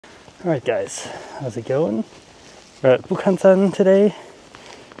Alright guys, how's it going? We're at Bukhansan today,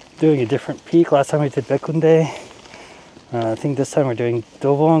 doing a different peak. Last time we did Baekhyundae. I think this time we're doing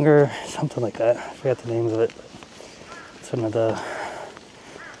Dobong or something like that. I forgot the name of it. It's one of the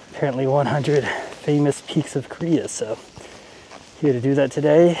apparently 100 famous peaks of Korea, so here to do that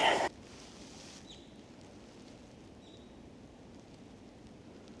today.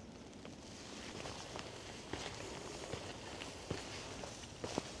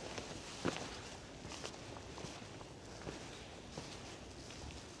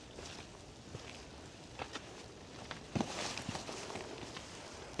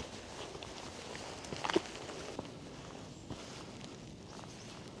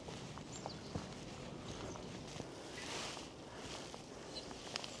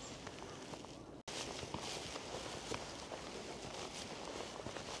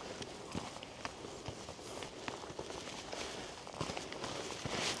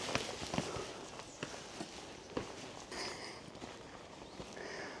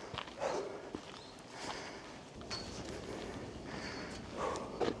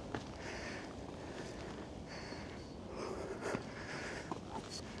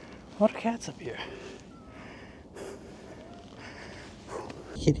 A lot of cats up here.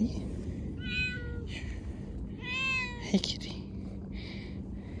 Kitty? Hey, kitty.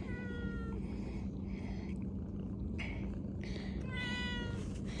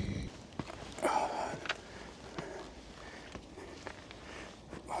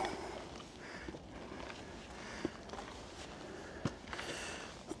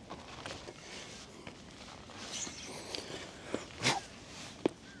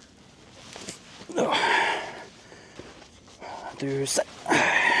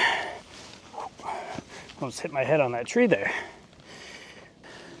 Almost hit my head on that tree there.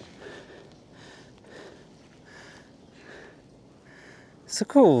 It's a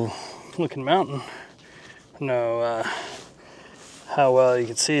cool looking mountain. I don't know how well you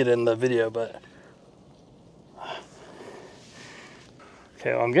can see it in the video, but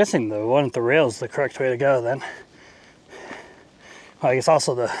okay, well, I'm guessing the one at the rail is the correct way to go then. Well, I guess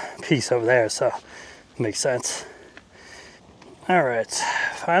also the piece over there, so it makes sense. All right,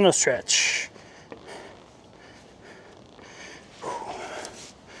 final stretch.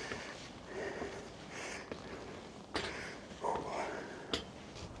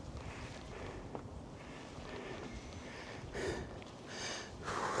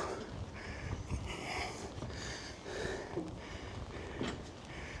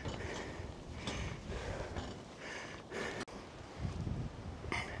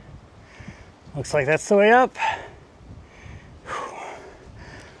 Looks like that's the way up.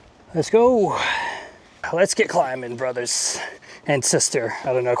 Let's go. Let's get climbing, brothers and sister.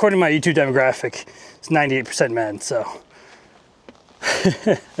 I don't know. According to my YouTube demographic, it's 98% men, so.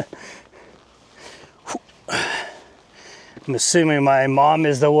 I'm assuming my mom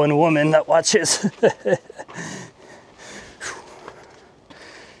is the one woman that watches.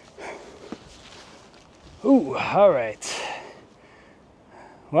 Ooh, all right.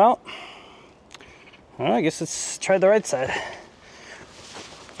 Well, I guess let's try the right side.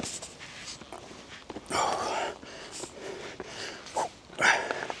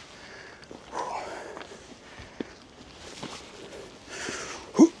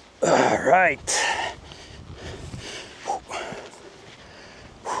 All right.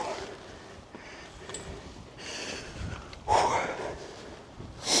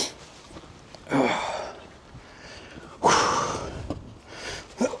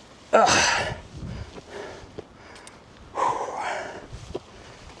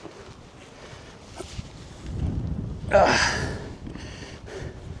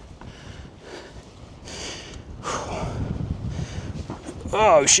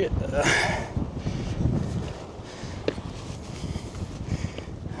 Oh shit.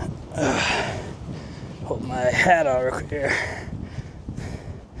 Hold my hat on real quick here.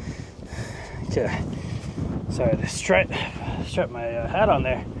 Okay. Sorry to strap my hat on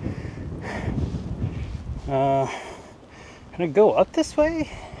there. Can I go up this way?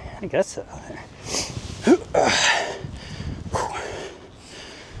 I guess so.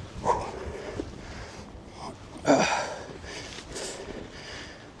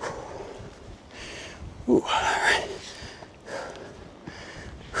 Ooh, all right.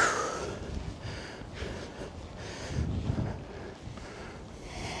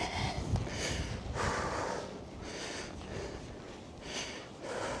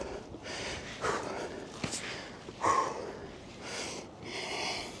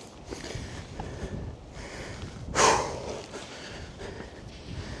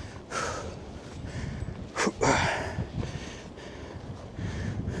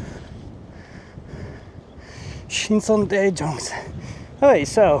 Sinseondae Jongsan. Oh wait,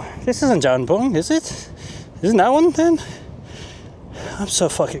 so this isn't Janbong, is it? Isn't that one then? I'm so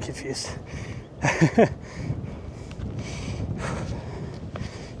fucking confused.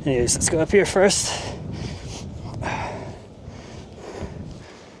 Anyways, let's go up here first.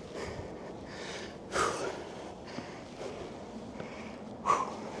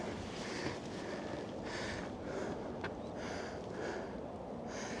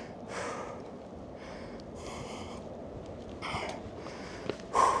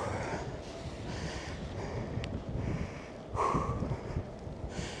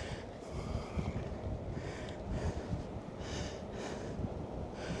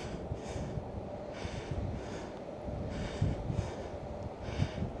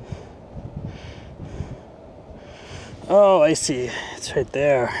 Oh, I see. It's right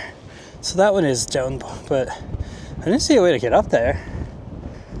there. So that one is down, but I didn't see a way to get up there.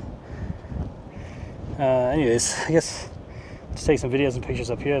 Anyways, I guess just take some videos and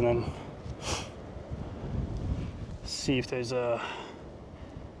pictures up here and then see if there's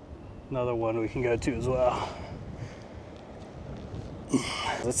another one we can go to as well.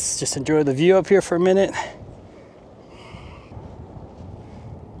 Let's just enjoy the view up here for a minute.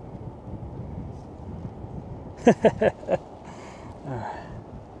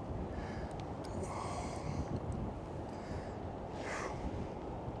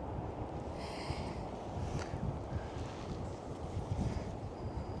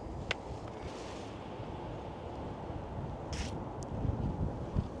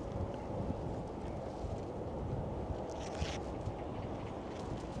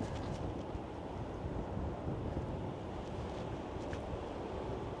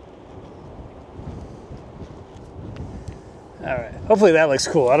 All right, hopefully that looks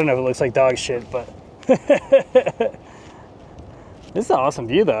cool. I don't know if it looks like dog shit, but this is an awesome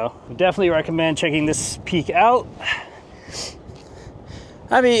view though. I definitely recommend checking this peak out.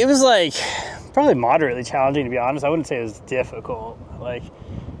 I mean, it was like probably moderately challenging, to be honest. I wouldn't say it was difficult. Like,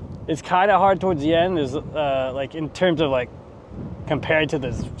 it's kind of hard towards the end, is like in terms of like compared to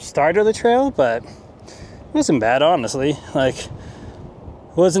the start of the trail, but it wasn't bad, honestly. Like,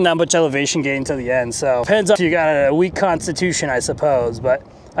 wasn't that much elevation gain to the end, so depends on if you got a weak constitution, I suppose, but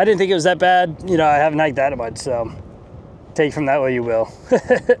I didn't think it was that bad. You know, I haven't hiked that much, so take from that what you will.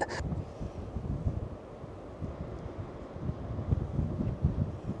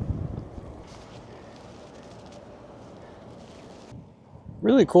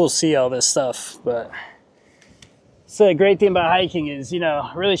 Really cool to see all this stuff, but so the great thing about hiking is, you know,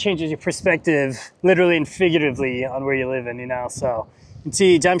 it really changes your perspective, literally and figuratively, on where you live in, you know, so you can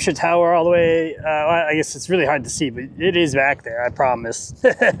see Jamshid Tower all the way. I guess it's really hard to see, but it is back there, I promise.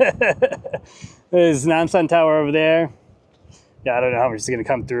 There's Namsan Tower over there. Yeah, I don't know how much it's going to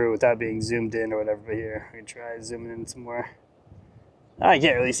come through without being zoomed in or whatever, but here, I can try zooming in some more. I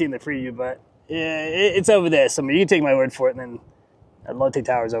can't really see in the preview, but yeah, it's over there somewhere. You can take my word for it, and then Lotte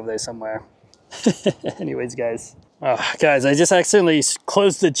Tower's over there somewhere. Anyways, guys. Oh, guys, I just accidentally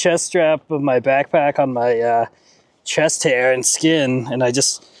closed the chest strap of my backpack on my chest hair and skin, and I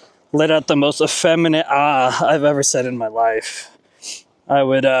just let out the most effeminate ah I've ever said in my life. I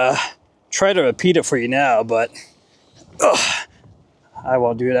would try to repeat it for you now, but I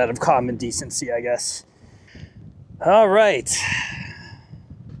won't do it out of common decency, I guess. All right.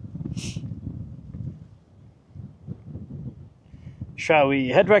 Shall we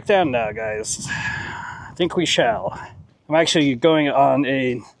head back down now, guys? I think we shall. I'm actually going on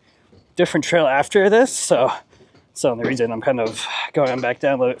a different trail after this, so that's the only reason I'm kind of going back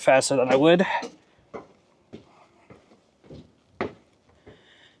down a little bit faster than I would.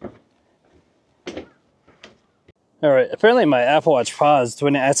 All right, apparently my Apple Watch paused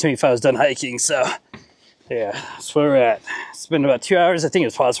when it asked me if I was done hiking, so yeah, that's where we're at. It's been about 2 hours. I think it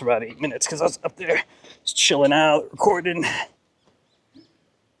was paused for about 8 minutes because I was up there just chilling out, recording.